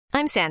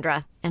I'm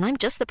Sandra, and I'm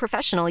just the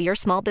professional your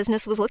small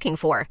business was looking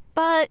for.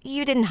 But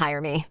you didn't hire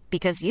me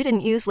because you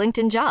didn't use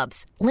LinkedIn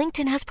Jobs.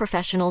 LinkedIn has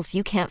professionals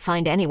you can't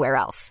find anywhere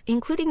else,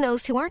 including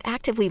those who aren't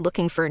actively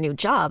looking for a new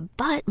job,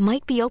 but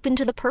might be open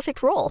to the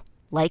perfect role,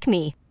 like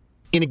me.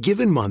 In a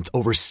given month,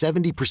 over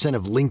 70%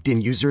 of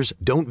LinkedIn users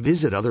don't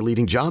visit other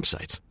leading job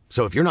sites.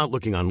 So if you're not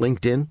looking on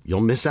LinkedIn,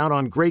 you'll miss out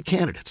on great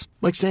candidates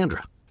like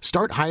Sandra.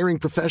 Start hiring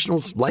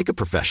professionals like a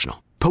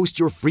professional. Post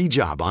your free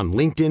job on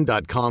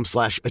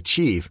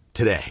linkedin.com/achieve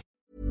today.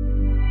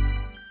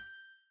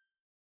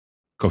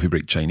 Coffee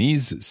Break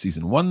Chinese,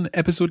 Season 1,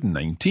 Episode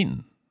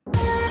 19.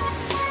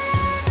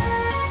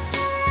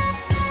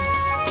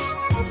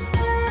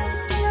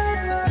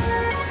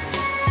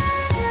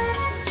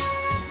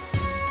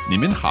 你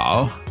们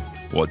好，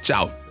我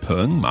叫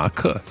彭马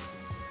克。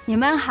你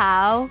们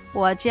好，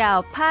我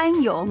叫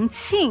潘永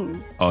庆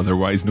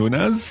Otherwise known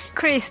as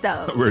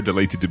Crystal. We're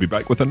delighted to be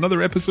back with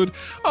another episode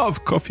of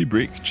Coffee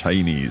Break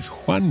Chinese.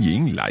 欢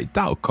迎来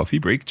到 Coffee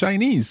Break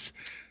Chinese.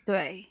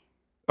 对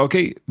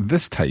Okay,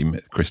 this time,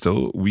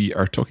 Crystal, we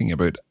are talking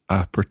about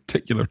a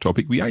particular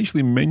topic. We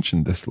actually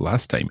mentioned this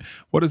last time.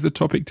 What is the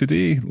topic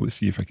today? Let's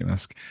see if I can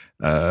ask.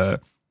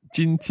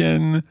 今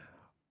天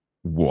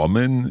我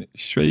们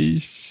学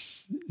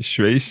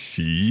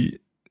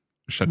习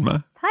什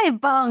么？太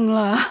棒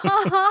了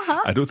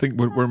I don't think,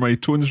 were my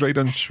tones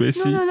right on 学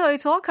习? No,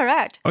 it's all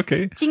correct.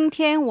 Okay. 今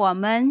天我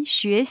们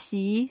学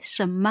习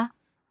什么？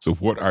 So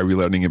what are we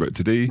learning about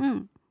today?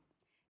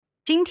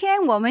 今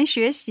天我们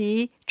学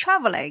习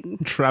traveling.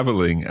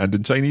 Traveling. And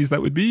in Chinese,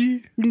 that would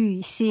be? 旅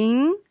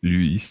行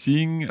旅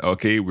行.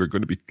 Okay, we're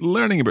going to be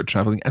learning about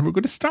traveling, and we're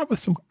going to start with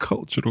some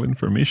cultural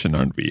information,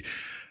 aren't we?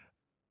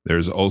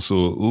 There's also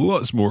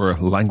lots more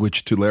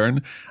language to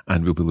learn,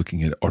 and we'll be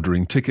looking at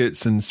ordering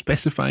tickets and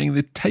specifying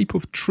the type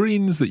of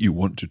trains that you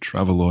want to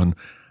travel on,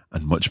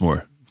 and much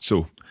more.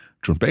 So,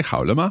 准备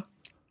好了吗？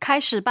开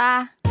始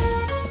吧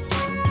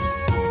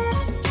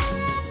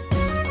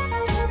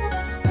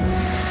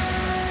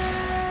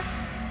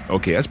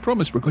Okay, as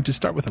promised, we're going to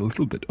start with a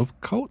little bit of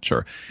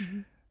culture.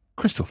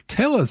 Crystal,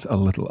 tell us a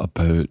little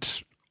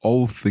about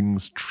all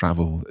things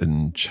travel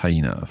in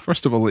China.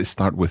 First of all, let's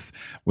start with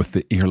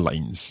the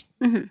airlines.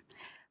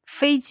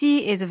 飞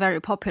机 is a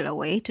very popular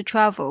way to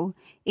travel.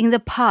 In the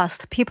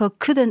past, people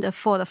couldn't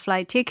afford a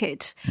flight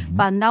ticket.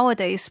 But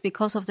nowadays,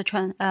 because of the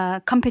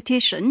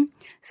competition,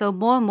 so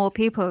more and more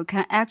people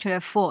can actually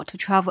afford to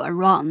travel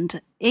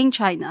around in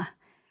China.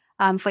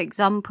 For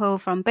example,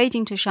 from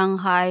Beijing to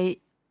Shanghai,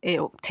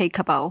 it'll take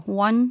about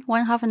one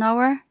and a half an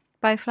hour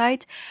by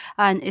flight,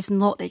 and it's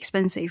not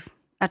expensive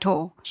at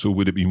all. So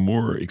would it be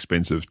more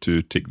expensive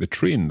to take the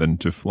train than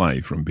to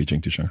fly from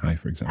Beijing to Shanghai,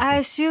 for example? I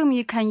assume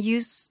you can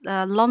use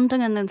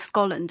London and then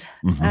Scotland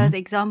as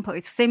example.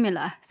 It's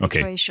similar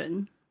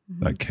situation.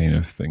 Okay. That kind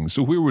of thing.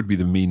 So where would be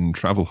the main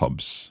travel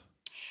hubs?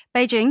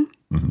 Beijing,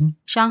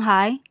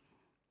 Shanghai,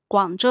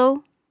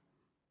 Guangzhou.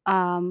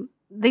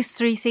 These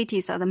three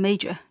cities are the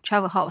major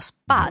travel hubs.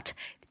 But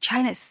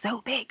China is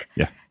so big.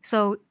 Yeah.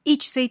 So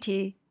each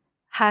city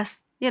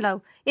has,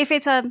 if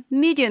it's a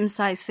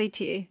medium-sized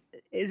city,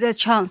 there's a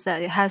chance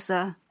that it has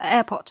an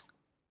airport.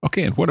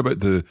 Okay, and what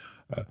about the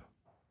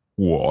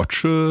火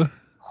车?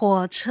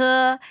 火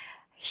车.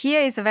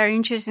 Here is a very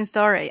interesting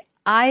story.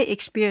 I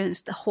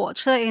experienced 火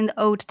车 in the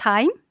old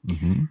time.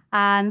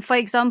 And for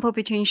example,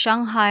 between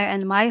Shanghai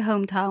and my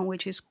hometown,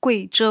 which is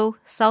Guizhou,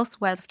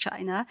 southwest of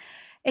China,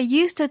 it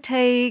used to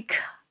take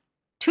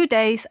 2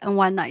 days and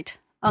 1 night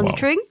on the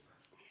train.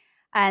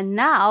 And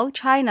now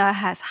China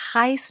has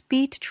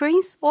high-speed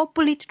trains or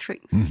bullet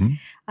trains.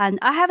 And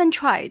I haven't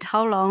tried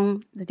how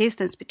long the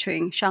distance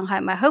between Shanghai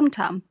and my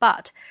hometown,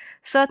 but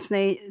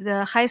certainly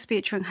the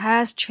high-speed train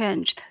has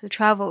changed the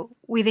travel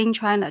within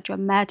China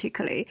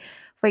dramatically.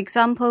 For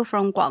example,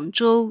 from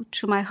Guangzhou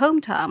to my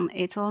hometown,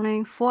 it's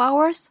only 4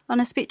 hours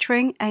on a speed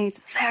train, and it's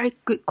very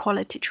good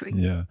quality train.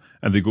 Yeah,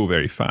 and they go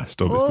very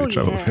fast, obviously,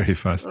 travel very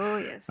fast. Oh,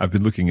 yes. I've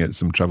been looking at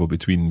some travel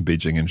between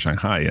Beijing and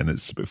Shanghai, and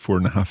it's about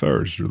 4.5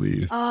 hours,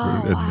 really,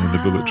 in the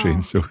bullet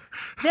train. So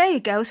there you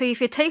go. So if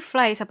you take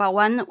flights about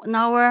 1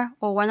 hour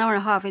or 1 hour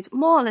and a half, it's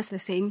more or less the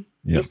same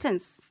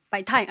distance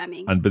by time, I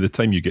mean. And by the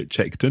time you get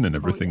checked in and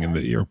everything in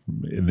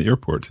the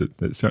airport,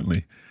 it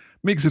certainly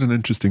makes it an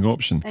interesting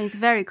option. And it's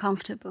very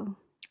comfortable.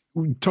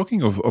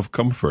 Talking of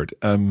comfort,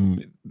 am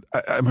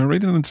I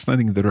right in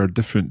understanding there are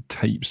different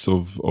types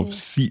of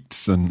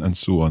seats and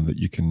so on that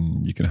you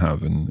can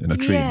have in a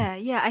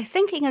train? Yeah. I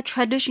think in a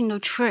traditional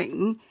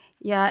train,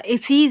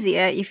 it's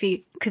easier if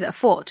you could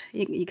afford.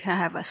 You can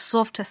have a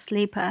soft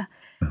sleeper,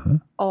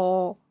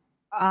 or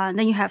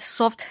then you have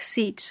soft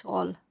seats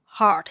or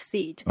hard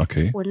seat.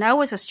 Okay. When I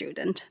was a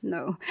student,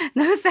 no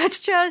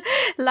such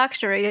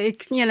luxury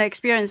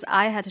experience.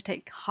 I had to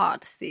take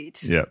hard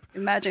seats. Yep.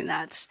 Imagine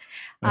that.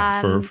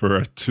 For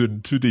a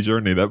 2-day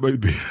journey, that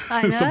might be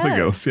something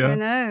else. Yeah. I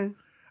know.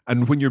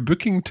 And when you're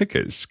booking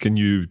tickets, can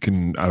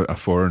a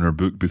foreigner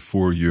book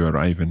before you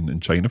arrive in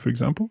China, for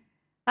example?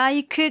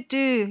 You could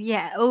do,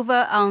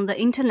 over on the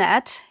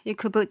internet. You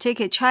could book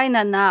ticket.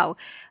 China now,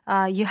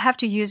 you have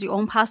to use your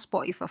own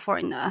passport if you're a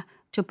foreigner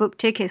to book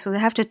tickets. So they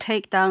have to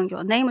take down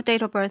your name,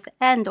 date of birth,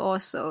 and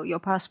also your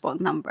passport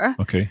number.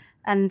 Okay.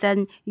 And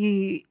then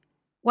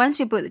once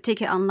you book the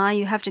ticket online,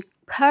 you have to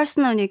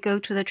personally go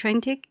to the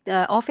train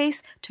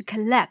office to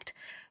collect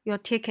your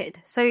ticket.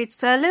 So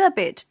it's a little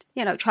bit,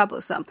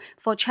 troublesome.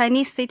 For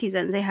Chinese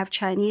citizens, they have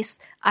Chinese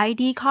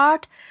ID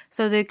card,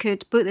 so they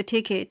could book the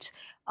ticket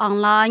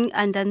online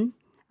and then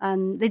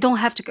they don't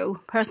have to go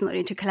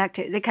personally to collect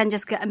it. They can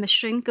just get a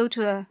machine, go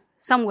to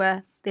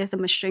somewhere, there's a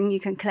machine, you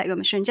can collect your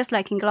machine, just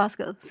like in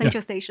Glasgow,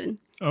 Central Station.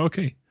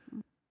 Okay.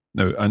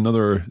 Now,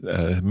 another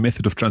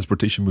method of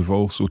transportation we've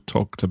also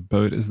talked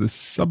about is the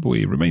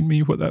subway. Remind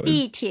me what that was.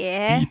 地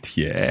铁. 地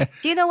铁.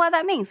 Do you know what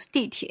that means?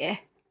 地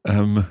铁.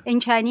 In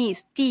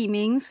Chinese, 地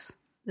means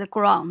the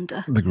ground.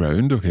 The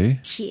ground, okay.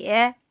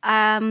 铁,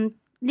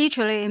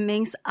 literally it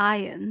means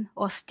iron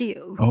or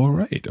steel. Oh,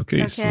 right.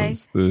 Okay.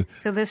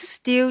 So the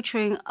steel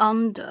train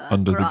under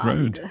the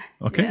ground.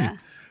 Okay. Yeah.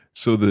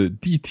 So the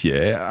地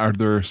铁, are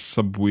there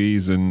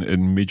subways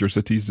in major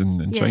cities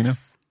in China?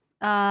 Yes.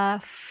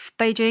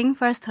 Beijing,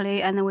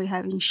 firstly, and then we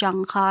have in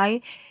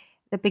Shanghai.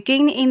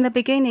 In the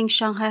beginning,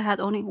 Shanghai had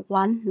only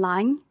one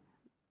line,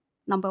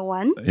 number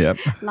 1. Yep.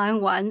 Line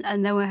 1,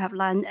 and then we have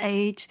line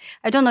 8.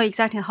 I don't know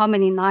exactly how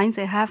many lines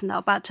they have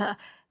now, but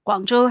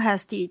Guangzhou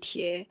has 地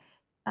铁.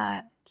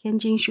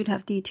 Tianjin should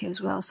have 地铁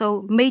as well.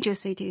 So major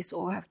cities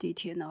all have 地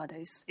铁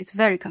nowadays. It's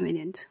very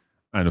convenient.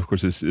 And of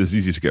course, it's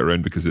easy to get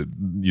around because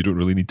you don't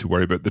really need to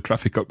worry about the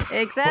traffic up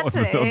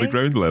exactly. on the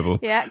ground level.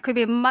 Yeah, it could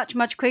be much,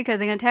 much quicker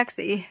than a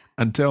taxi.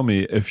 And tell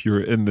me, if you're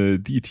in the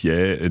地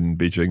铁 in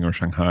Beijing or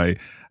Shanghai,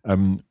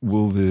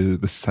 will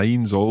the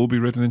signs all be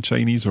written in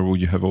Chinese, or will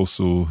you have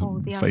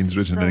also signs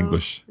written in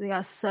English? They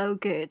are so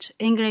good,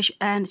 English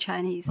and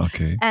Chinese.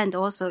 Okay. And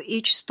also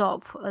each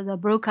stop, the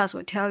broadcast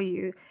will tell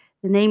you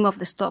the name of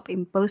the stop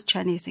in both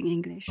Chinese and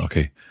English.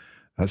 Okay.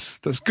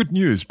 That's good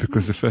news,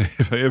 because if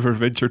I ever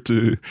venture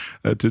to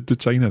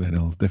China, then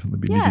I'll definitely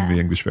be needing the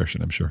English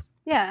version, I'm sure.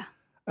 Yeah.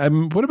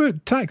 What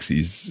about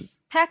taxis?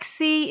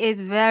 Taxi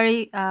is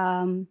very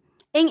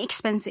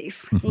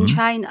inexpensive in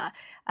China,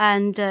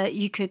 and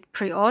you could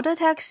pre-order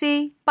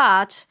taxi,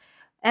 but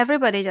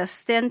everybody just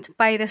stand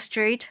by the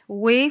street,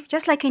 wave,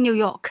 just like in New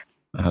York.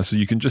 So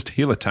you can just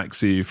hail a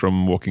taxi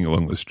from walking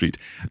along the street.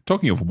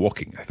 Talking of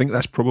walking, I think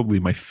that's probably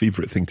my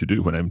favourite thing to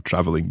do when I'm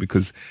travelling,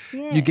 because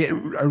you get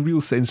a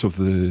real sense of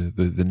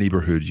the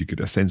neighbourhood. You get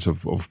a sense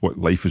of what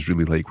life is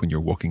really like when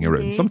you're walking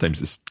around. Indeed.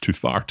 Sometimes it's too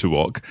far to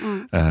walk.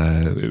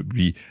 It would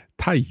be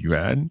太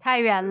远. 太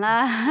远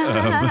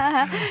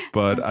了.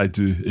 But I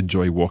do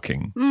enjoy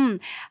walking.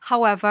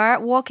 However,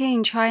 walking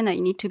in China,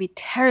 you need to be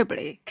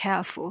terribly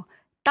careful,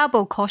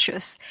 double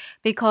cautious,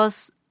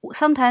 because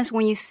sometimes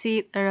when you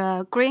see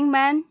a green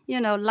man,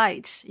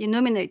 lights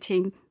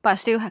illuminating, but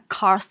still have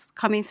cars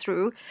coming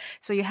through.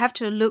 So you have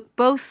to look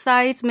both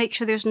sides, make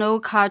sure there's no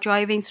car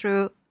driving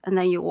through, and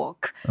then you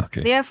walk.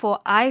 Okay. Therefore,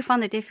 I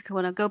found it difficult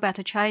when I go back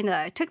to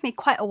China. It took me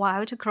quite a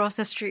while to cross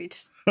the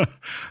street.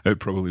 It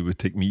probably would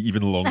take me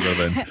even longer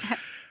then.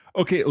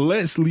 Okay,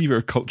 let's leave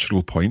our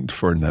cultural point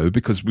for now,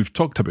 because we've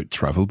talked about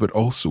travel, but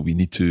also we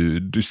need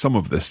to do some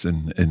of this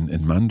in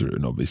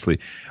Mandarin, obviously.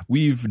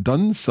 We've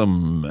done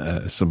some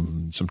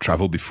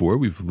travel before.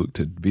 We've looked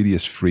at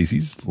various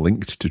phrases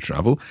linked to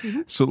travel.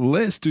 Mm-hmm. So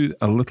let's do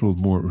a little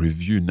more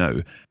review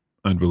now,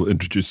 and we'll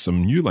introduce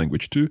some new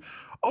language too,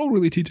 all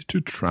related to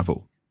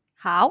travel.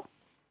 How?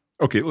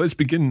 Okay, let's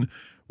begin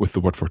with the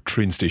word for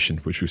train station,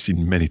 which we've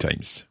seen many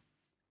times.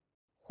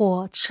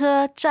 火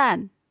车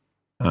站.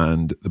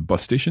 And the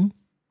bus station?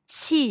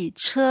 汽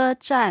车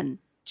站.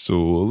 So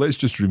let's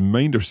just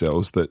remind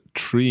ourselves that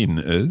train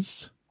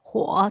is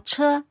火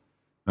车.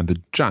 And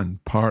the 站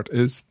part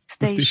is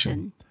the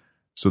station.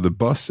 So the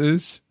bus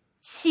is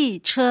汽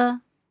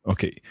车.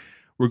 Okay.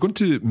 We're going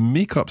to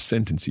make up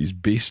sentences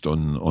based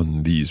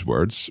on these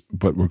words,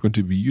 but we're going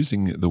to be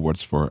using the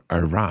words for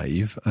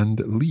arrive and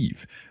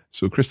leave.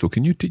 So Crystal,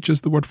 can you teach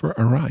us the word for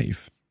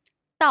arrive?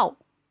 到.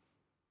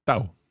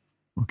 到.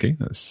 Okay,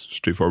 that's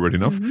straightforward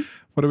enough. Mm-hmm.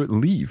 What about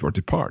leave or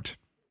depart?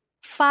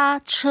 发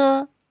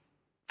车.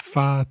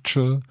 发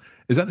车.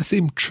 Is that the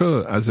same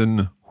车 as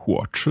in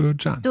火车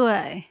站?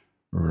 对.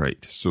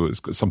 Right, so it's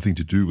got something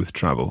to do with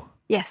travel.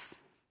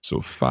 Yes.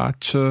 So 发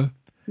车.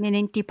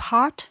 Meaning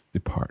depart?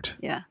 Depart.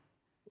 Yeah.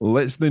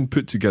 Let's then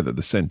put together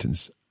the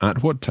sentence.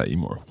 At what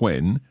time or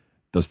when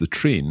does the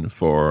train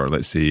for,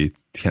 let's say,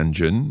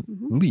 Tianjin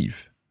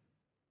leave?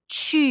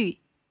 去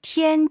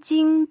天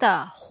津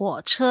的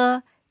火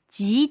车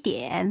几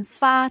点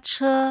发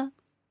车?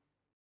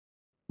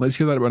 Let's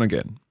hear that one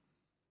again.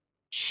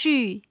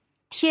 去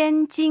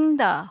天津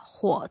的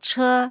火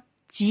车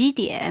几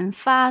点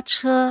发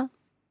车?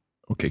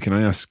 Okay, can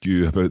I ask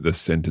you about this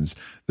sentence?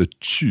 The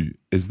去,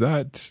 is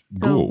that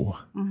go?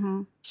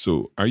 Mm-hmm.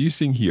 So are you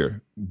saying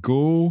here,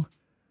 go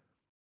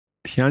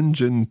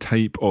Tianjin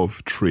type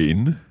of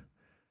train,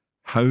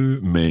 how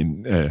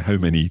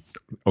many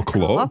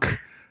o'clock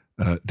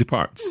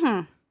departs?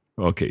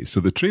 Mm-hmm. Okay, so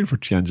the train for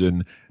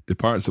Tianjin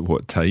departs at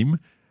what time?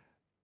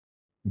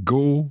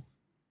 Go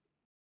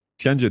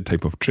Tianjin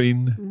type of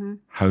train,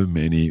 how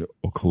many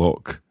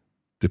o'clock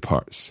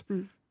departs.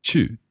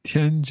 去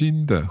天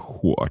津的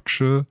火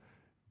车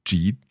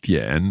几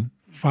点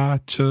发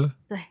车？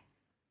对。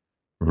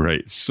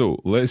 Right,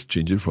 so let's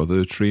change it for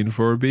the train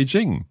for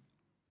Beijing.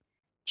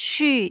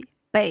 去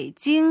北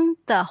京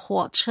的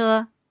火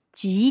车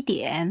几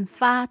点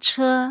发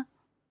车？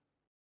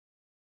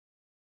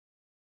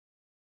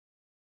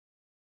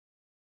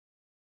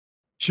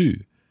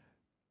去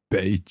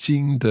北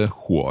京的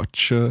火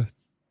车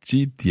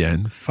几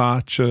点发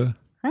车？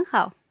很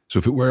好。 So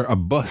if it were a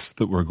bus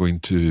that we're going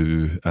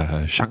to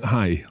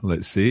Shanghai,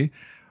 let's say,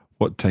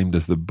 what time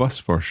does the bus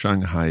for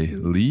Shanghai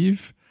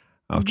leave?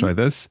 I'll try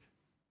this.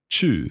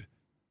 去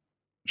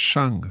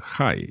上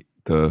海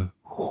的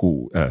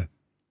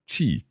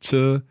汽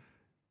车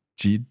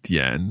几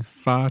点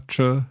发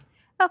车？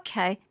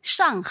 OK，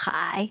 上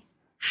海。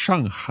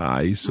上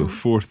海, so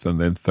fourth and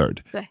then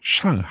third. 对。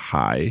上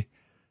海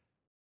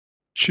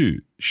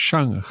去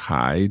上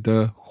海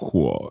的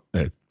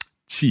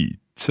汽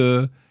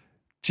车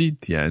几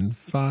点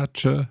发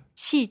车？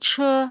汽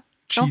车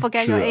Don't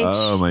forget your H.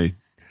 Oh my,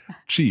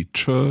 汽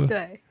车。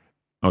对。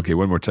 Okay,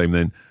 one more time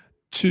then.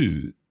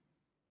 去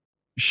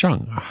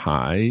上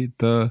海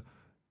的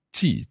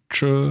汽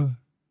车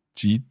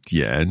几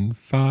点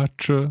发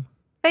车？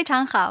非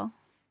常好。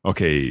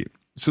 Okay,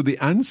 so the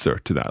answer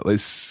to that,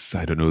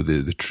 I don't know,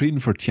 the train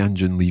for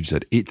Tianjin leaves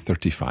at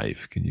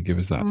 8:35. Can you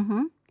give us that?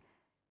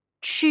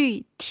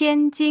 去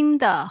天津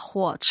的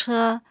火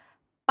车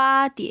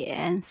8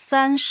点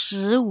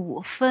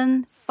35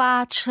分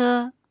发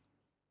车。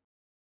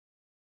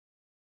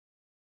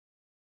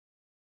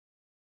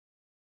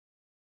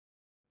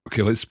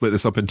 Okay, let's split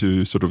this up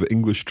into sort of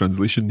English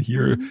translation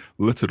here.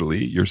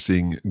 Literally, you're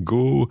saying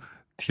go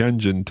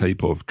Tianjin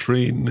type of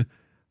train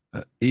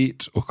at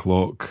 8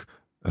 o'clock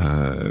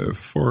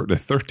for the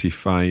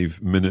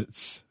 35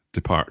 minutes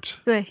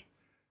depart. 对。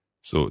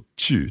 So,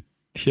 去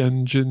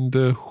天津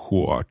的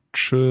火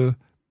车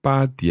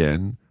8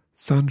点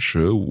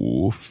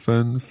35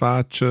分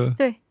发车。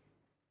对。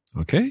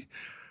 Okay.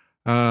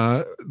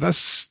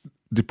 That's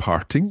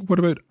departing. What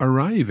about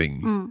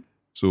arriving?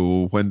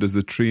 So when does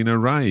the train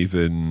arrive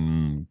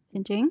in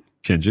天津。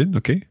 Tianjin?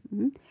 Okay.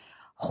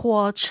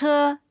 火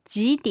车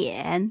几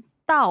点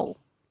到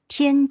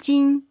天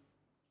津？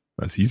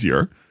 That's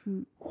easier.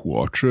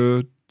 火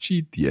车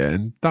几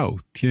点到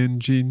天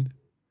津?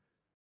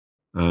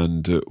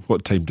 And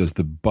what time does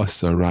the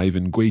bus arrive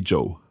in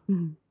Guizhou?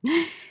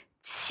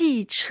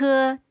 汽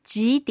车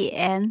几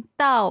点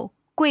到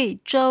贵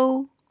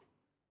州？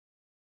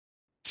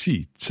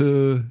汽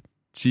车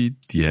几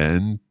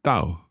点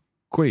到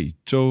贵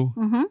州?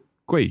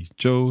 贵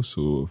州,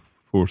 so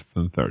fourth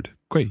and third.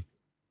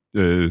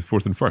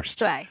 fourth and first.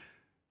 对。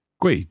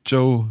贵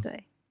州.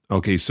 对。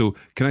 Okay, so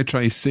can I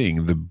try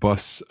saying the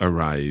bus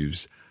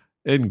arrives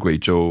in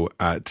Guizhou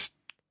at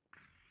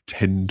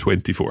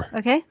 10:24?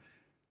 OK。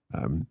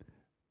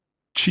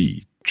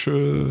 汽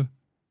车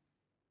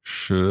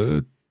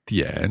10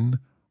点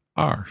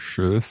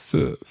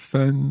24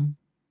分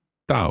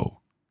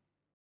到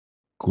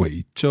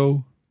贵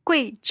州。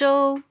贵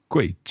州。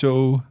贵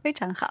州。非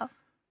常好。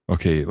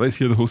 Okay, let's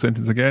hear the whole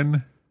sentence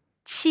again.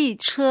 汽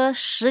车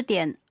10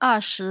点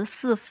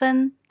24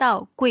分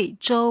到贵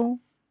州。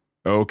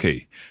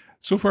 Okay,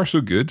 so far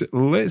so good.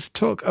 Let's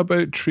talk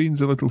about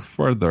trains a little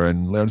further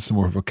and learn some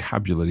more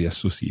vocabulary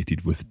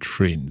associated with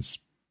trains.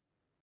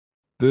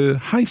 The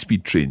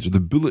high-speed trains or the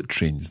bullet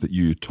trains that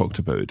you talked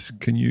about,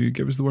 can you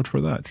give us the word for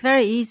that? It's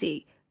very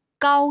easy.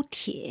 高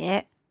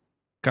铁。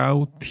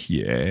高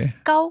铁。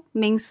高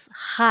means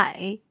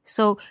high.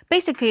 So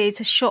basically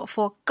it's short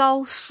for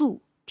高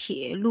速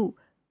铁路。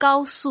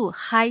高速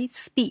high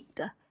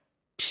speed.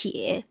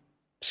 铁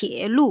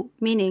路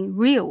meaning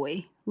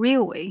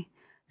railway.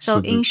 So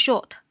in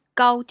short,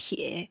 高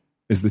铁.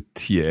 Is the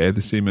铁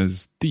the same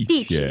as 地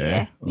铁? 地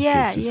铁. Okay,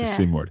 Yeah, so it's yeah. the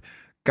same word.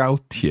 高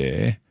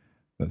铁,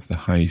 that's the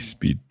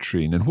high-speed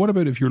train. And what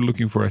about if you're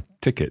looking for a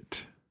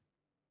ticket?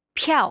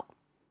 票.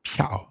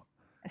 票.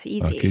 That's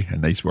easy. Okay, a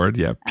nice word,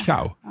 yeah.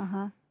 票.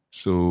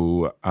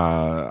 So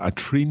a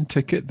train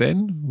ticket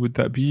then, would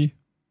that be?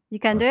 You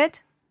can do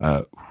it?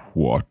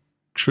 火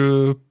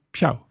车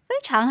票. 非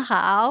常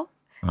好.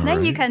 All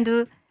Then you right. can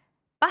do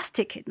bus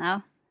ticket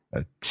now.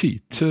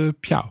 汽车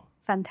票.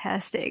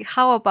 Fantastic.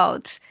 How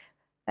about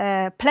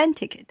plane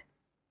ticket?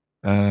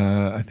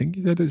 I think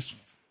you said it's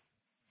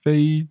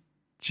飞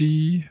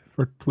机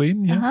for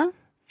plane, yeah?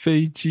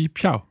 飞机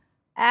票.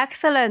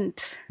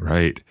 Excellent.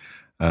 Right.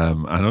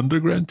 An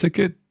underground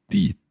ticket,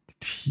 地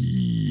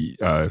铁,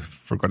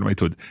 forgot my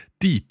tone,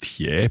 地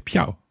铁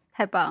票.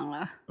 太棒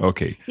了.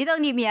 Okay. You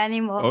don't need me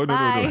anymore. Oh,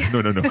 Bye.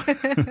 no.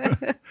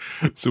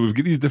 So we've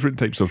got these different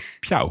types of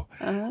票.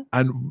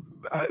 And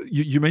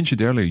you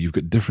mentioned earlier you've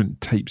got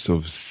different types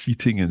of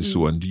seating and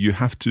so on. Do you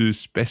have to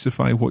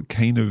specify what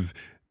kind of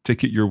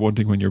ticket you're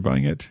wanting when you're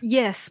buying it?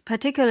 Yes,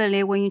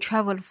 particularly when you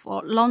travel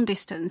for long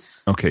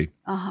distance. Okay.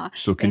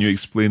 So can you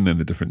explain then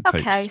the different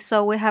types? Okay,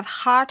 so we have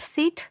hard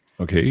seat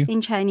Okay.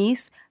 in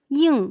Chinese.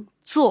 硬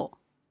座.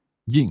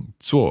 硬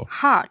座.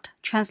 Hard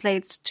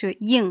translates to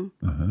硬.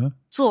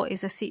 座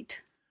is a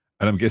seat.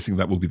 And I'm guessing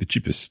that will be the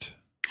cheapest.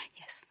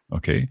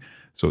 Okay,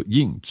 so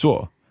硬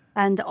座.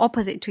 And the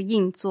opposite to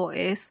硬座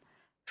is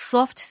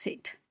soft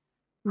seat,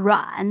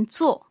 软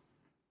座.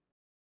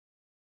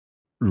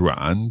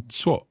 软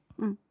座.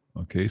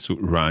 Okay, so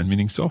软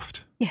meaning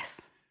soft.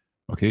 Yes.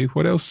 Okay,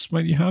 what else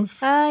might you have?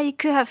 You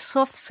could have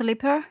soft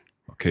sleeper.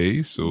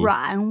 Okay, so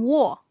软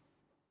卧.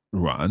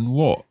 软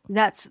卧.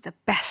 That's the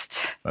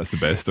best. That's the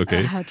best,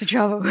 okay. To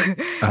travel.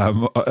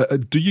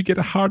 Do you get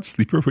a hard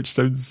sleeper, which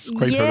sounds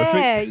quite yeah,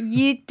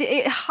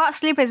 horrific? hard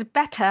sleeper is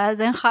better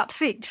than hard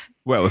seat.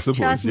 Well, I suppose,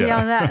 Trust me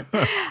on yeah.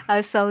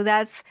 that. So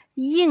that's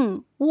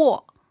硬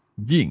卧.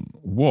 硬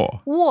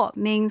卧. 卧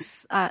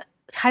means,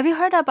 have you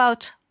heard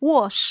about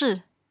卧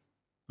室?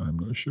 I'm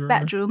not sure.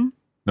 Bedroom.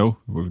 No,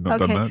 we've not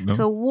done that. No.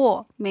 So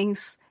卧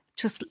means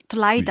to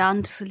lie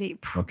down to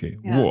sleep. Okay,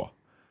 Yeah. 卧.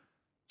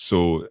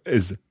 So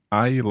is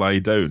I lie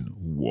down,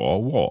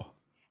 卧.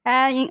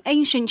 In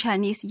ancient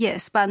Chinese,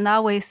 yes, but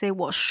now we say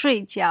我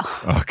睡觉.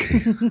 Okay.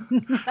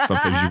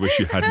 Sometimes you wish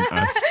you hadn't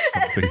asked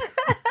something.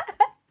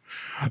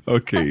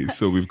 Okay,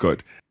 so we've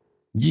got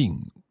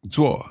硬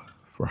座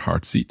for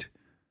hard seat,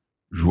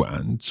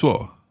 软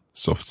座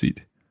soft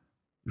seat,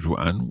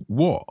 软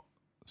卧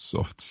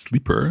soft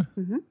sleeper,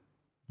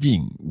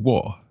 硬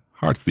卧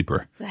hard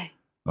sleeper. Right.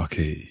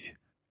 Okay.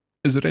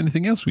 Is there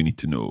anything else we need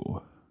to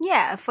know?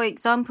 Yeah, for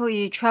example,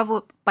 you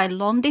travel by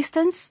long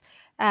distance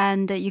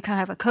and you can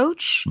have a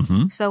coach.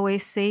 So we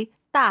say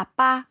大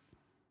巴.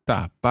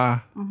 大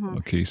巴.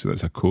 Okay, so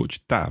that's a coach.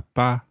 大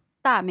巴.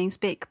 大 means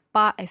big.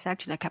 巴 is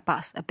actually like a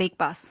bus, a big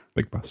bus.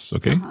 Big bus,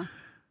 okay.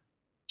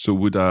 So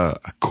would a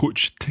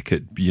coach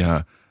ticket be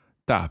a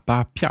大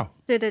巴票?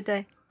 对对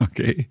对.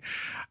 Okay.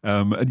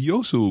 And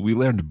we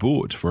learned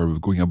boat for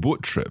going a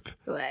boat trip.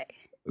 对.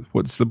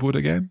 What's the boat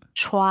again?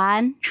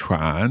 船.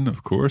 Chuan,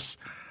 of course.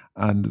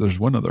 And there's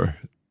one other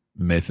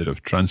method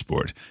of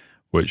transport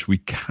which we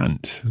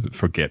can't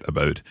forget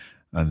about,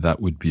 and that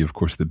would be, of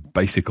course, the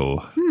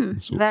bicycle.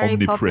 So very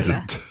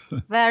omnipresent.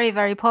 Popular. Very,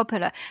 very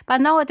popular.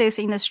 But nowadays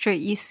in the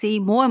street, you see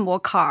more and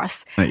more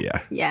cars.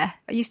 Yeah. Yeah.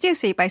 You still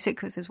see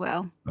bicycles as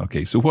well.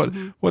 Okay, so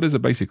what is a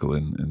bicycle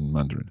in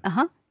Mandarin?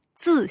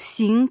 自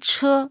行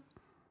车.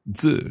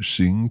 自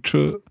行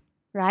车.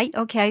 Right?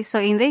 Okay. So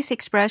in this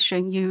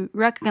expression, you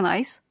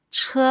recognize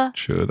车.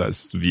 Sure,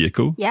 that's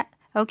vehicle. Yeah.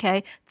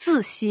 Okay.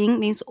 自行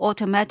means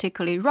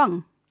automatically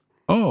run.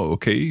 Oh,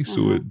 okay.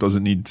 So it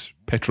doesn't need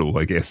petrol,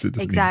 I guess. It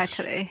doesn't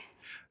Exactly.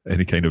 need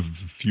any kind of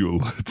fuel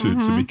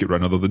to make it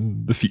run other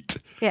than the feet.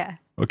 Yeah.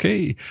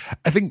 Okay.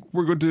 I think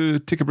we're going to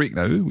take a break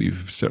now.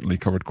 We've certainly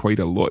covered quite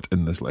a lot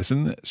in this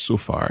lesson so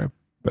far.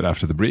 But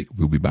after the break,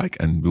 we'll be back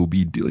and we'll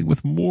be dealing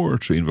with more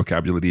train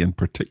vocabulary, and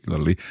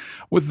particularly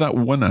with that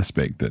one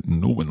aspect that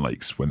no one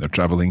likes when they're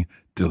travelling,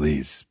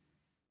 delays.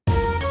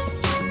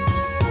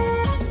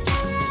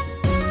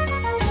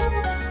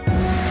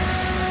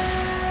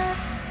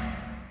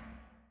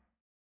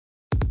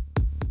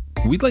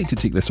 We'd like to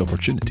take this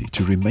opportunity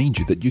to remind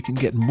you that you can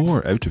get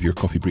more out of your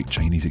Coffee Break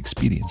Chinese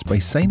experience by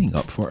signing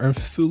up for our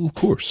full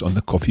course on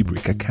the Coffee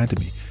Break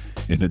Academy.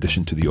 In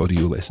addition to the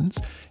audio lessons,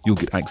 you'll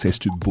get access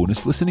to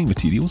bonus listening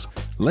materials,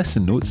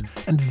 lesson notes,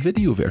 and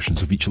video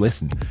versions of each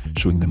lesson,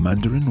 showing the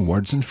Mandarin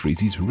words and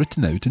phrases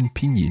written out in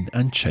Pinyin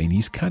and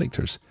Chinese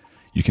characters.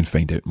 You can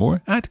find out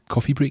more at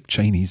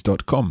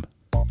coffeebreakchinese.com.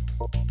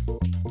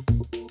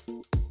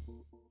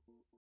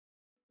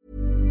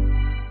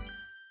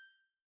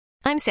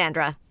 I'm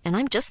Sandra, and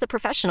I'm just the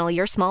professional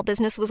your small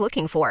business was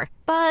looking for.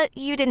 But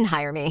you didn't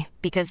hire me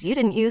because you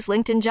didn't use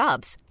LinkedIn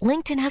Jobs.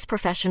 LinkedIn has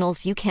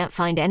professionals you can't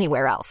find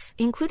anywhere else,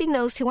 including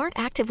those who aren't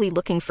actively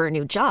looking for a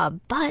new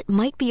job, but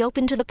might be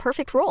open to the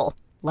perfect role,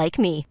 like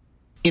me.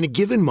 In a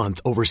given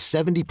month, over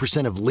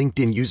 70% of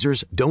LinkedIn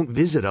users don't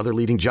visit other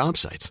leading job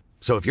sites.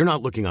 So if you're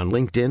not looking on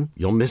LinkedIn,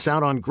 you'll miss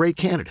out on great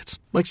candidates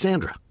like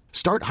Sandra.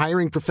 Start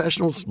hiring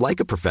professionals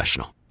like a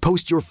professional.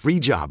 Post your free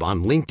job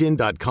on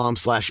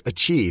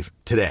linkedin.com/achieve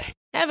today.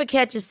 Ever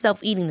catch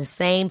yourself eating the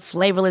same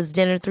flavorless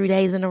dinner 3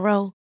 days in a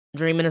row?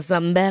 Dreaming of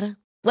something better?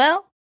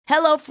 Well,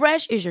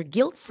 HelloFresh is your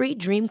guilt-free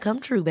dream come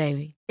true,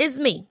 baby. It's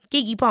me,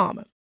 Keke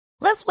Palmer.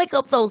 Let's wake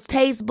up those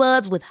taste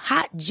buds with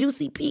hot,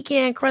 juicy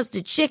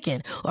pecan-crusted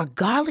chicken or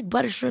garlic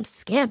butter shrimp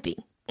scampi.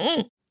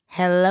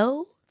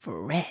 Hello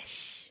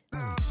Fresh.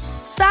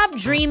 Stop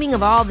dreaming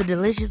of all the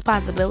delicious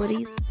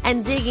possibilities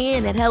and dig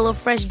in at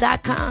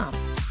HelloFresh.com.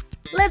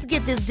 Let's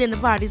get this dinner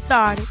party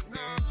started.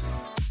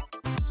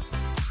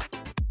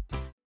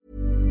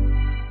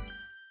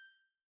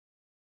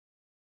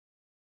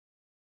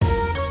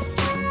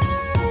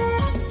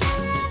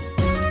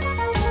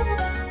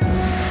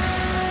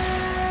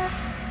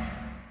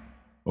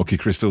 Okay,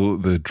 Crystal,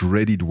 the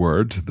dreaded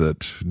word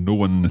that no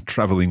one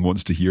travelling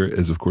wants to hear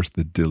is, of course,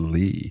 the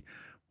delay.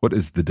 What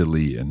is the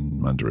delay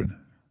in Mandarin?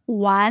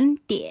 晚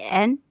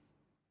点.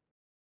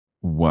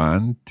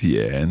 晚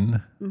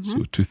点.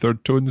 So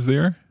 2/3 tones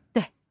there?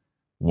 对.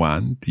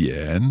 晚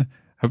点.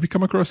 Have we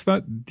come across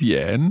that?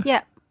 点?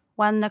 Yeah.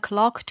 1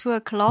 o'clock, 2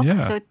 o'clock.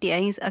 Yeah. So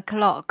点 is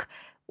o'clock.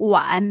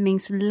 晚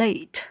means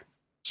late.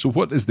 So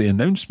what is the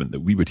announcement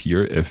that we would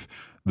hear if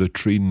the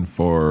train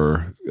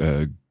for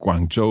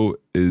Guangzhou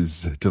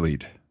is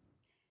delayed?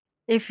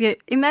 if you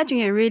imagine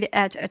you read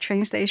at a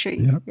train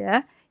station,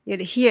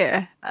 you'd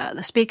hear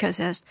the speaker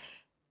says,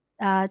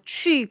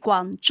 去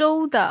广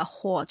州的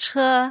火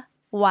车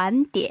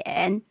晚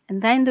点,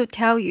 and then they'll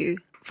tell you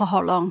for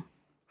how long.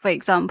 For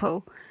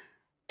example,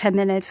 10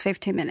 minutes,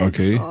 15 minutes,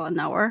 or an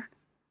hour.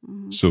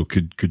 So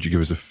could you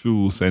give us a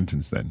full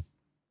sentence then?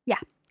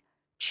 Yeah.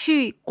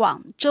 去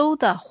广州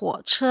的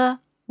火車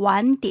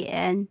晚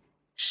点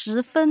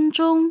10分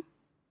鐘.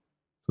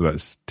 So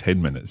that's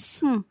 10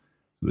 minutes.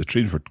 The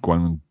train for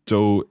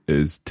Guangzhou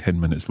is 10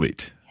 minutes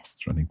late. Yes.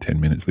 It's running 10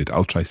 minutes late.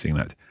 I'll try saying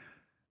that.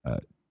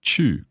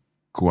 去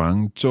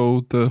广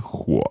州的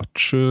火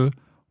车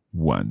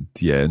晚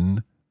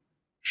点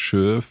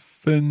10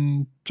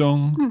分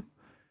鐘.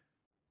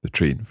 The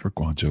train for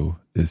Guangzhou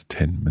is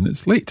 10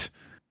 minutes late.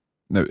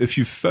 Now, if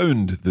you've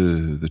found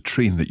the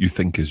train that you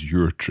think is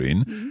your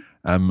train,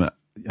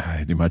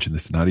 I'd imagine the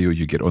scenario,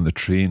 you get on the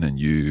train and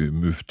you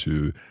move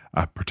to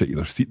a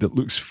particular seat that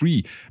looks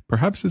free.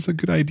 Perhaps it's a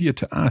good idea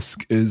to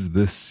ask, is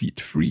this seat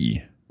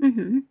free?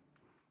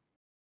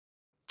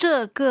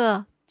 这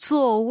个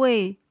座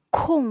位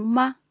空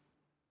吗?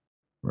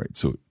 Right,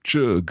 so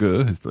这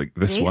个 is like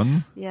this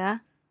one. Yeah.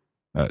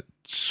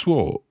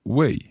 座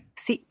位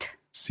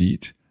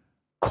Seat.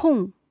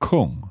 空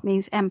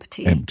means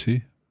empty.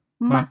 Empty.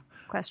 吗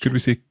question. Could we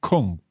say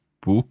空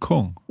不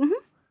空?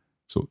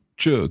 So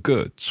这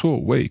个座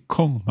位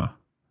空吗?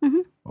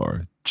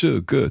 Or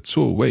这个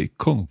座位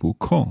空不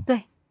空?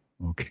 对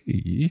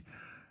Okay.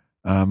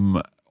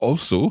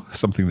 Also,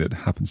 something that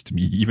happens to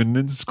me even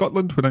in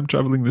Scotland when I'm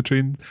travelling the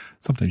train,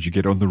 sometimes you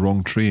get on the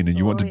wrong train and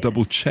you want to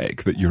double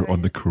check that you're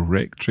on the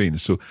correct train.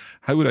 So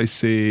how would I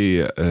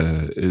say,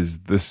 is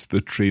this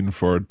the train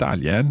for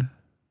Dalian?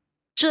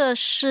 这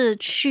是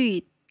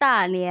去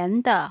大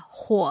连的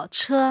火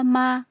车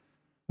吗?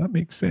 That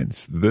makes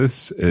sense.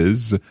 This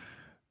is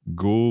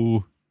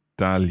go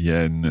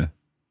Dalian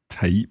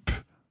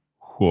type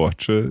火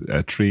车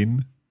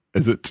train,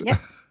 is it?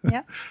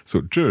 Yeah.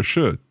 So 这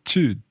是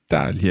去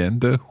大连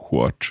的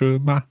火车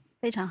吗?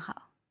 非常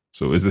好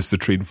So is this the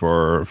train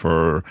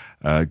for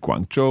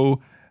Guangzhou?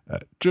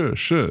 这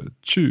是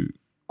去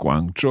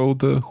广州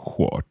的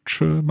火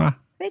车吗?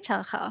 非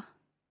常好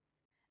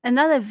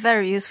Another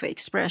very useful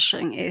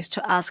expression is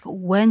to ask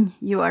when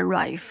you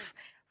arrive.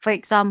 For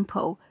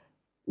example,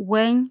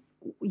 when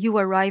you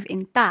arrive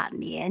in 大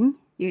连,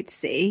 you'd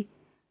say,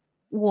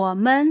 我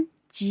们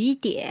几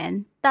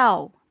点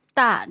到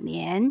大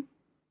连?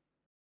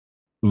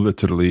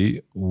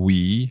 Literally,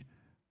 we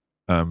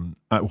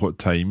at what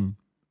time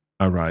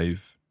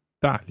arrive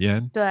大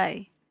连?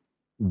 对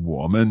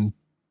我们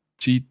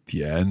几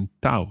点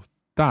到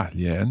大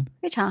连?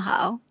 非常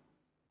好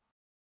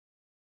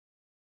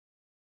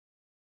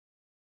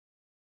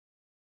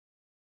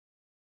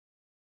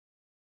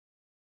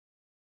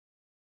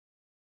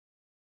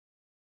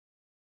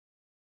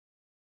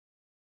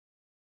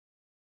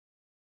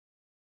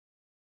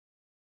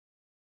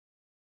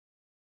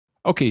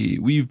Okay,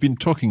 we've been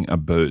talking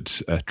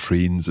about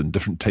trains and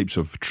different types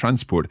of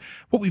transport.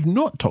 What we've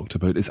not talked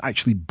about is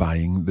actually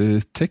buying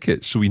the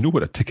ticket. So we know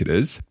what a ticket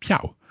is,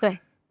 票.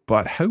 对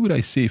But how would I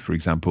say, for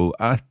example,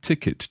 a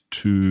ticket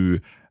to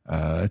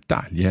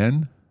大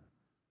连?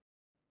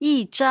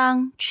 一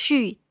张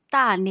去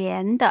大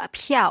连的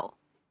票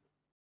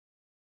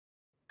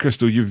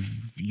Crystal,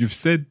 you've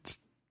said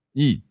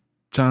一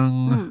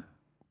张.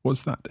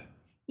 What's that?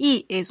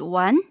 一 is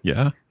one,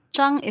 Yeah.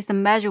 张 is the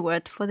measure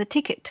word for the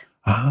ticket.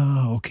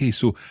 Ah, okay.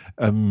 So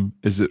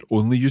is it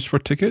only used for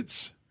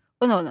tickets?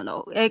 Oh,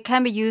 no. It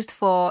can be used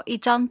for 一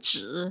张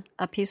纸,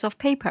 a piece of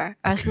paper,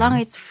 as long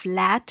as it's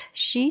flat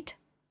sheet.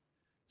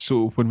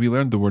 So when we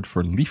learned the word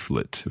for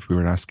leaflet, if we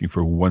were asking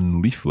for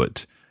one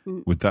leaflet,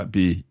 would that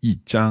be 一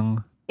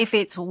张? If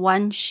it's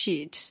one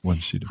sheet. One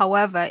sheet.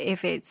 However,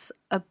 if it's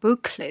a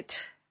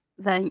booklet,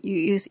 then you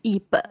use 一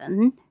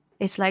本.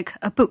 It's like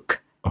a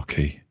book.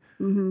 Okay.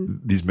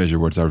 These measure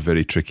words are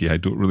very tricky. I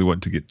don't really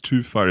want to get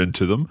too far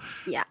into them.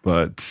 Yeah.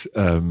 But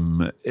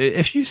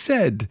if you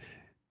said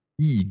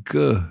一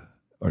个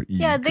or 一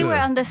个, Yeah, they will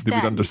understand.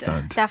 They would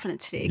understand.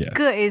 Definitely. Yeah.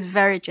 个 is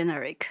very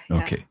generic.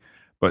 Yeah. Okay.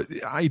 But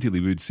ideally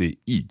we would say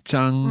一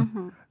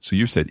张. So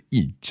you said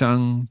一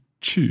张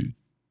去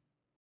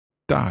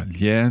大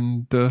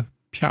连的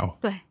票.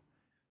 对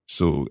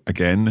So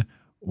again,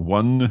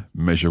 one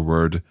measure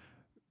word,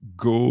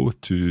 go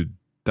to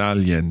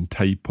Dalian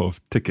type of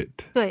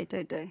ticket. 对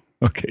对对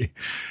Okay.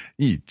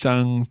 一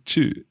张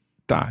去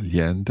大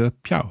连的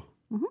票.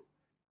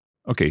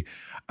 Okay.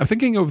 I'm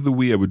thinking of the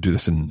way I would do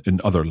this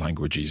in other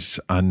languages,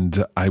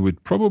 and I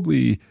would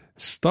probably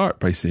start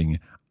by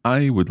saying,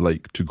 I would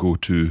like to go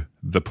to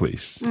the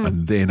place,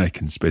 and then I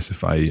can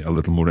specify a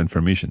little more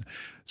information.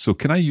 So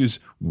can I use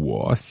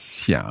我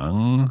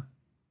想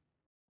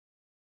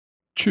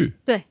去?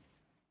 对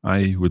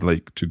I would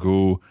like to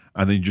go,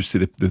 and then you just say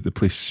the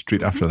place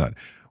straight after that.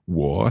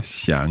 我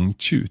想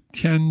去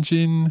天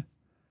津.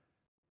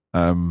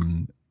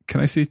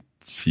 Can I say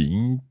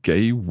请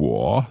给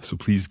我? So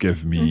please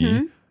give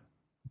me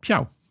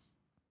票.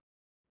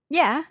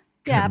 Yeah,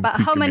 Please but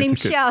give how me a many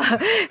ticket. 票?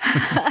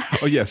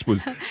 Oh, yeah, I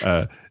suppose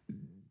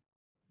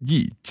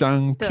一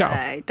张票.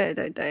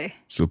 对。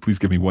 So please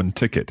give me one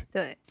ticket.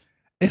 对。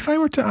 If I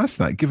were to ask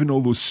that, given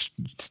all those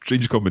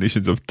strange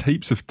combinations of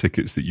types of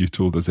tickets that you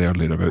told us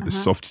earlier about the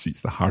soft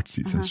seats, the hard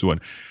seats, and so on,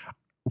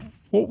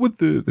 what would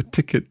the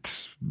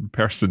ticket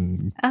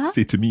person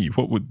say to me?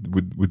 What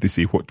would they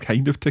say? What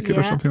kind of ticket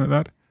or something like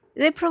that?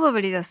 They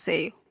probably just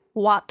say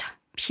what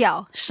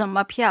票什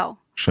么票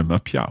什么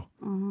票?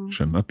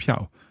 什么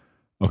票?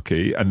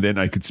 Okay, and then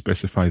I could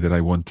specify that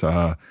I want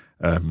a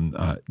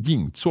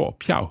硬座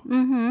票,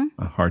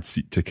 a hard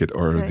seat ticket,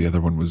 or the other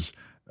one was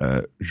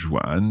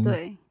软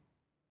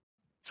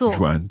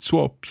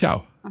座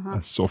票,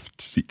 a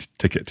soft seat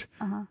ticket.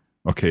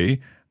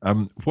 Okay,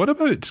 what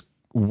about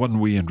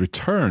one-way and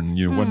return?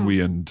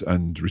 One-way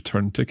and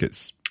return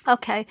tickets.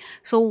 Okay,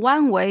 so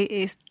one way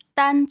is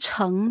单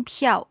程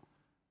票.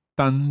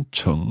 单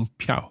程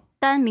票.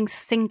 单 means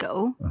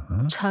single.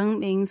 程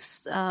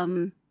means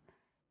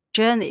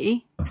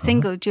journey,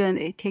 single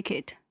journey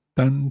ticket.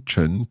 单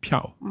程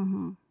票.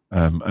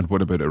 And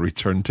what about a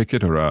return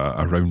ticket or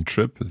a round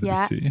trip, as they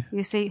say?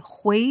 You say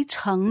回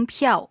程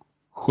票.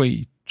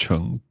 回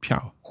程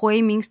票.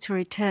 回 means to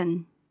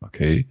return.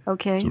 Okay.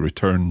 So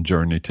return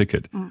journey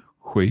ticket.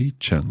 回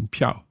程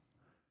票.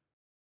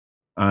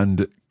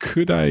 And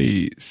could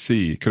I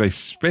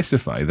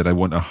specify that I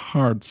want a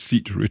hard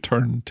seat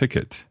return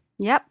ticket?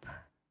 Yep.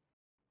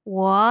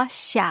 我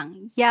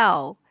想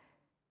要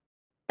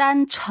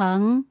单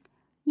程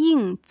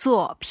硬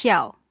座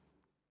票.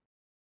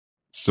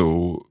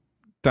 So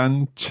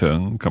单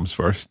程 comes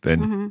first,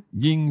 then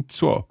硬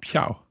座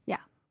票.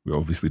 Yeah. We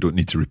obviously don't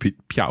need to repeat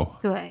票.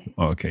 对.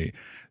 Okay.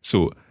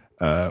 So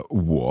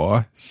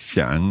我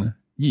想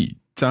一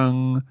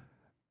张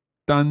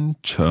单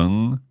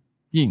程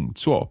硬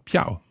座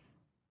票.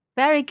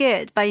 Very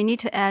good, but you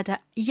need to add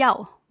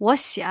要. 我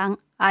想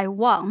I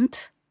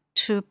want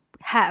to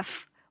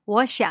have.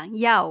 我想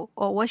要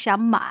or 我想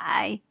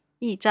买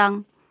一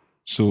张.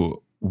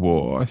 So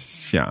我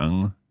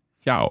想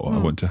要 I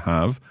want to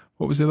have.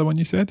 What was the other one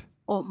you said?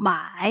 Or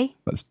买.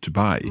 That's to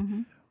buy.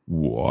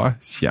 我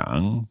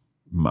想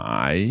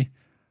买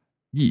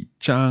一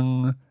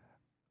张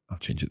I'll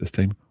change it this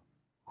time.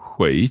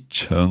 回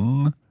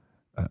程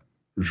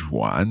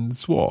软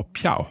座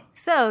票.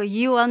 So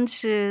you want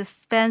to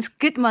spend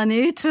good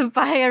money to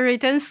buy a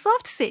return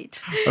soft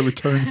seat. A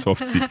return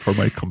soft seat for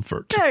my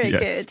comfort. Very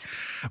good.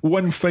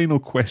 One final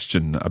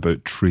question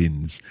about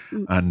trains,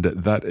 and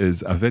that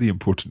is a very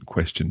important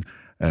question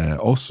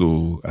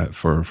also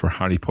for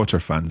Harry Potter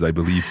fans, I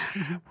believe.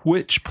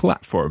 Which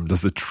platform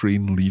does the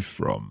train leave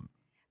from?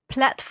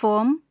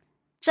 Platform,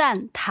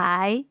 站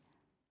台.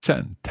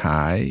 站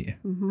台.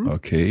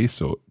 Okay,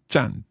 so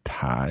站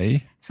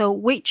台. So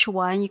which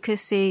one? You could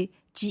say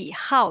几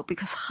号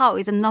because 号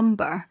is a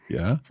number.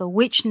 Yeah. So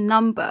which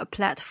number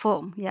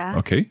platform? Yeah.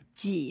 Okay.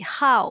 几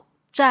号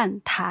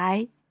站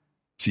台?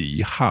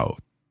 几号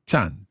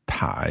站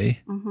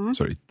台.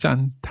 Sorry,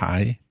 站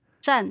台.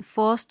 站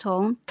first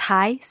tone,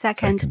 台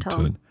second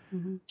tone.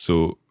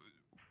 So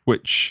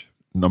which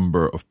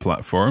number of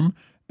platform?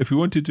 If we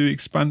wanted to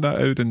expand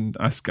that out and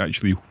ask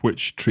actually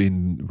which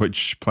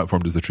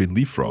platform does the train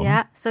leave from?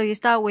 Yeah. So you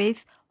start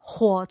with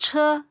火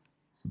车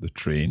The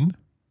train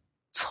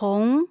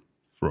从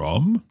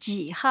from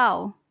几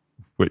号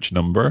which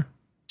number?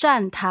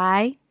 站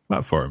台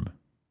Platform.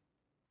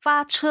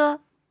 发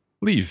车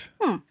Leave.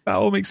 That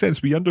all makes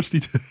sense. We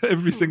understood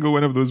every single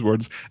one of those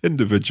words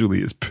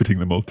individually. It's putting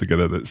them all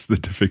together that's the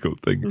difficult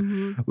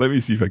thing. Let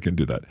me see if I can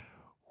do that.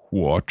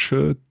 火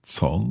车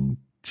从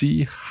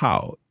几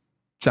号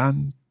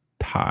站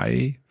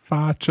台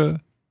发车?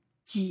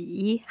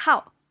 几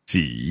号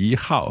几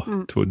号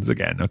Tones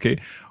again, okay?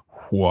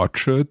 火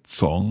车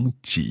从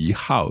几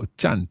号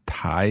站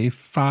台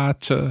发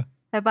车?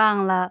 太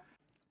棒了。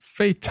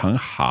非常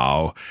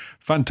好.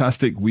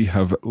 Fantastic. We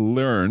have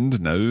learned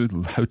now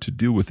how to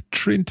deal with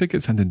train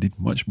tickets and indeed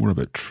much more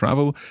about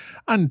travel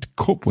and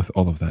cope with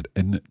all of that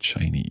in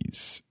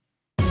Chinese.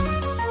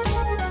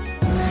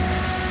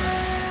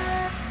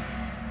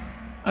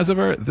 As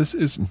ever, this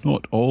is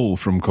not all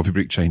from Coffee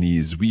Break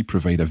Chinese. We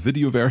provide a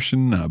video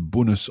version, a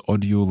bonus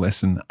audio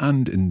lesson,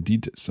 and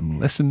indeed some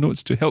lesson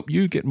notes to help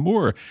you get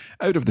more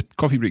out of the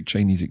Coffee Break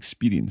Chinese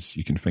experience.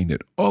 You can find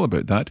out all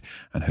about that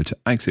and how to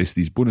access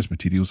these bonus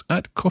materials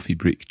at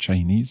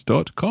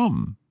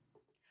coffeebreakchinese.com.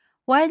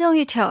 Why don't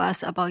you tell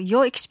us about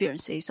your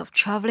experiences of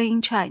traveling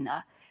in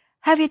China?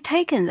 Have you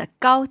taken the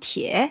高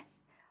铁?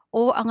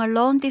 Or on a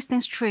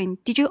long-distance train,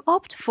 did you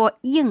opt for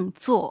硬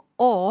座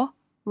or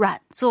软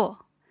座?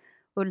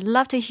 We'd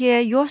love to hear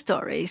your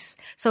stories,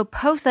 so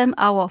post them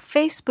on our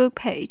Facebook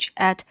page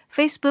at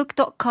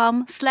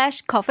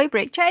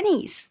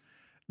facebook.com/coffeebreakchinese.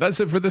 That's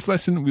it for this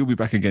lesson. We'll be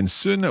back again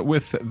soon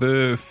with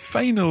the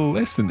final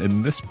lesson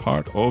in this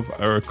part of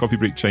our Coffee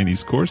Break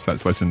Chinese course.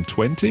 That's lesson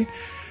 20.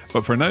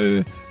 But for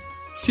now,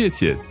 谢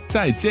谢，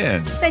再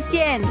见。再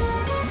见。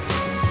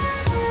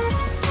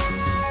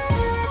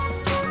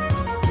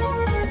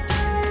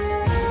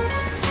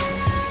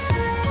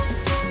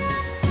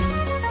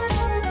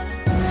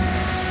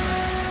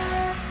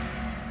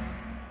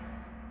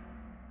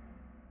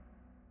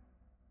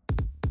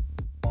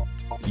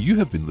You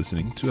have been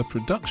listening to a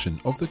production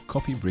of the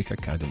Coffee Break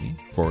Academy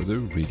for the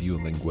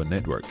Radiolingua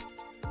Network.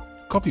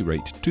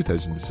 Copyright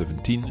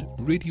 2017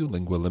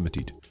 Radiolingua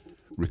Limited.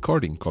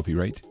 Recording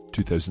copyright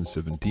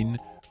 2017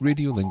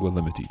 Radiolingua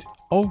Limited.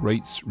 All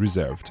rights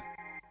reserved.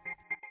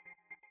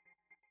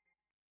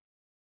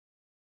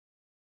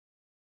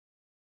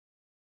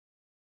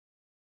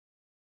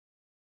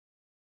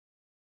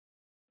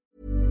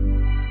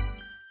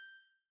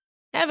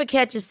 Ever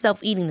catch yourself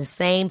eating the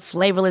same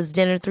flavorless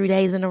dinner 3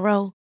 days in a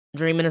row?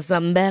 Dreaming of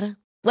something better?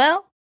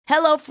 Well,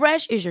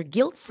 HelloFresh is your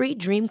guilt-free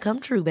dream come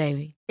true,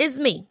 baby. It's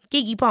me,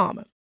 Keke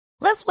Palmer.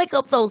 Let's wake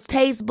up those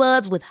taste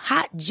buds with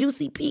hot,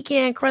 juicy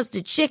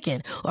pecan-crusted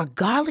chicken or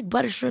garlic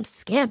butter shrimp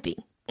scampi.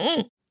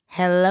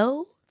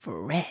 Hello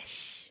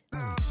Fresh.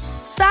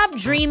 Stop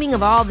dreaming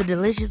of all the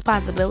delicious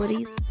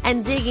possibilities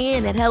and dig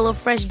in at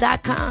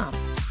HelloFresh.com.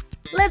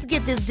 Let's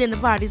get this dinner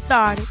party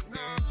started.